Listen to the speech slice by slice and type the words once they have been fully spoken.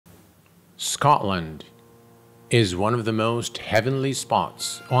Scotland is one of the most heavenly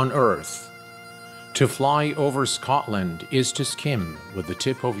spots on Earth. To fly over Scotland is to skim with the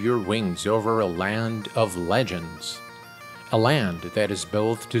tip of your wings over a land of legends, a land that is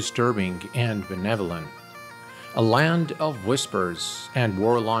both disturbing and benevolent, a land of whispers and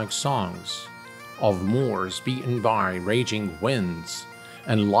warlike songs, of moors beaten by raging winds,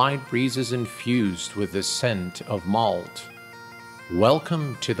 and light breezes infused with the scent of malt.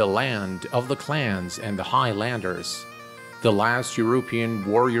 Welcome to the land of the clans and the Highlanders, the last European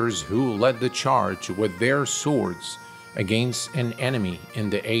warriors who led the charge with their swords against an enemy in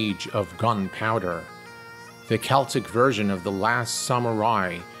the age of gunpowder, the Celtic version of the last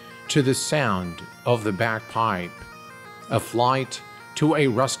samurai to the sound of the bagpipe, a flight to a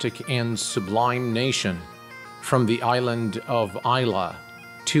rustic and sublime nation, from the island of Islay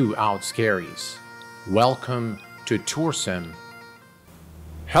to Outscaries. Welcome to Toursim.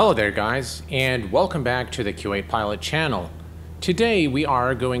 Hello there guys, and welcome back to the Q8 Pilot channel. Today we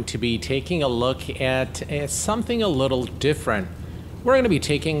are going to be taking a look at something a little different. We're going to be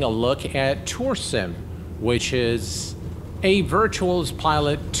taking a look at Toursim, which is a virtual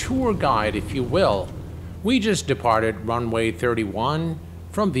pilot tour guide, if you will. We just departed runway 31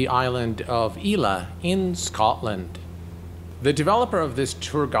 from the island of Islay in Scotland. The developer of this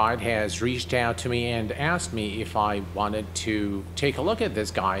tour guide has reached out to me and asked me if I wanted to take a look at this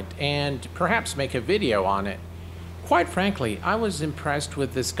guide and perhaps make a video on it. Quite frankly, I was impressed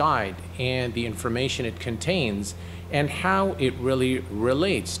with this guide and the information it contains and how it really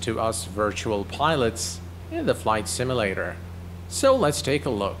relates to us virtual pilots in the flight simulator. So let's take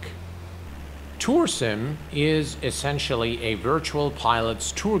a look. Toursim is essentially a virtual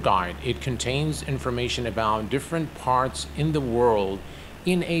pilot's tour guide. It contains information about different parts in the world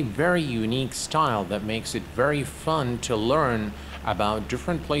in a very unique style that makes it very fun to learn about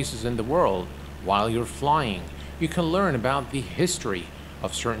different places in the world while you're flying. You can learn about the history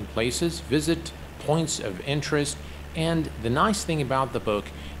of certain places, visit points of interest, and the nice thing about the book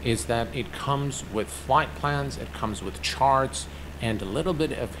is that it comes with flight plans, it comes with charts, and a little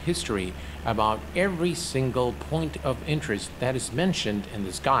bit of history about every single point of interest that is mentioned in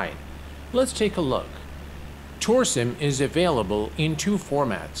this guide. Let's take a look. Toursim is available in two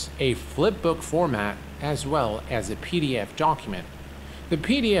formats, a flipbook format as well as a PDF document. The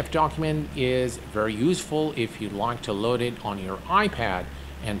PDF document is very useful if you'd like to load it on your iPad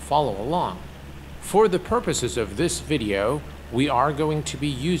and follow along. For the purposes of this video, we are going to be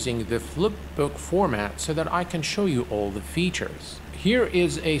using the flipbook format so that I can show you all the features. Here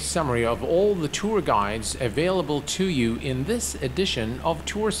is a summary of all the tour guides available to you in this edition of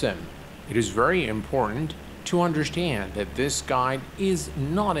Toursim. It is very important to understand that this guide is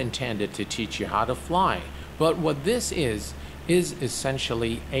not intended to teach you how to fly, but what this is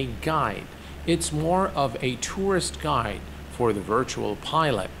essentially a guide. It's more of a tourist guide for the virtual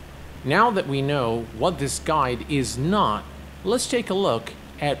pilot. Now that we know what this guide is not, let's take a look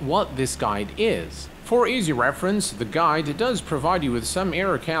at what this guide is. For easy reference, the guide does provide you with some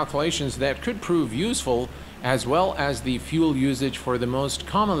error calculations that could prove useful, as well as the fuel usage for the most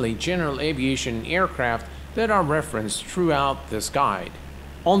commonly general aviation aircraft that are referenced throughout this guide.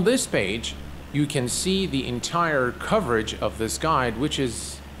 On this page, you can see the entire coverage of this guide, which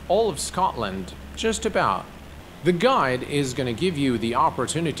is all of Scotland, just about. The guide is going to give you the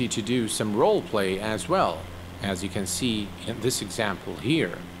opportunity to do some role play as well, as you can see in this example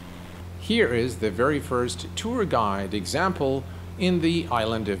here. Here is the very first tour guide example in the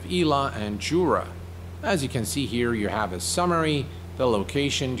island of Islay and Jura. As you can see here, you have a summary, the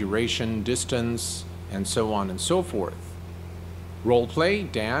location, duration, distance, and so on and so forth.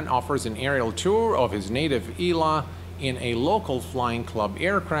 Roleplay: Dan offers an aerial tour of his native Islay in a local flying club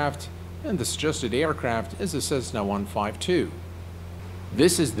aircraft, and the suggested aircraft is a Cessna 152.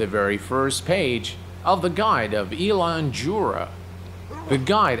 This is the very first page of the guide of Islay and Jura. The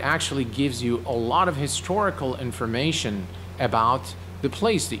guide actually gives you a lot of historical information about the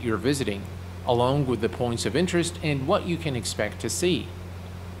place that you're visiting, along with the points of interest and what you can expect to see.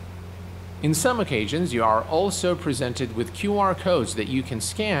 In some occasions, you are also presented with QR codes that you can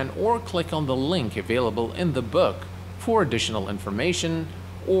scan or click on the link available in the book for additional information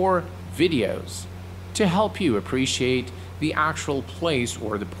or videos to help you appreciate the actual place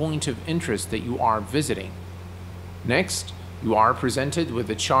or the point of interest that you are visiting. Next, you are presented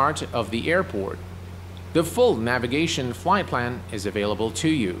with a chart of the airport. The full navigation flight plan is available to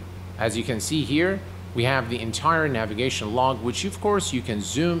you. As you can see here, we have the entire navigation log, which of course you can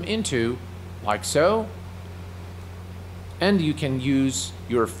zoom into like so, and you can use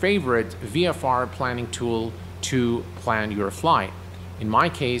your favorite VFR planning tool to plan your flight. In my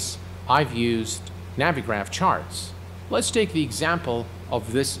case, I've used Navigraph charts. Let's take the example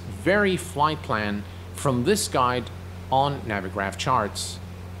of this very flight plan from this guide on Navigraph charts.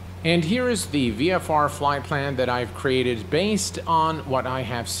 And here is the VFR flight plan that I've created based on what I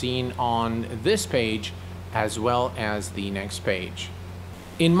have seen on this page as well as the next page.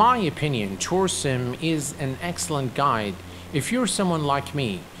 In my opinion, Toursim is an excellent guide if you're someone like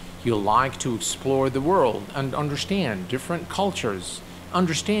me. You like to explore the world and understand different cultures,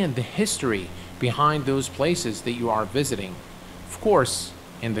 understand the history behind those places that you are visiting. Of course,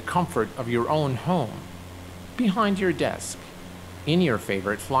 in the comfort of your own home, behind your desk, in your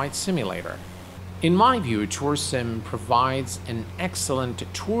favorite flight simulator. In my view, Toursim provides an excellent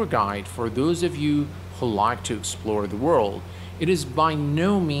tour guide for those of you who like to explore the world. It is by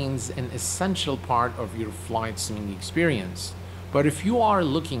no means an essential part of your flight simming experience. But if you are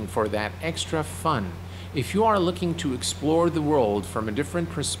looking for that extra fun, if you are looking to explore the world from a different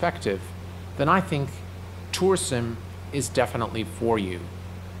perspective, then I think Toursim is definitely for you.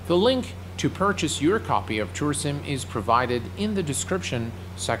 The link to purchase your copy of Toursim is provided in the description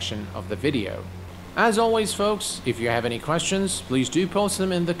section of the video. As always, folks, if you have any questions, please do post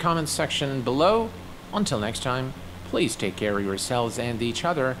them in the comments section below. Until next time, please take care of yourselves and each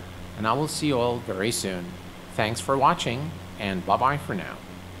other, and I will see you all very soon. Thanks for watching, and bye-bye for now.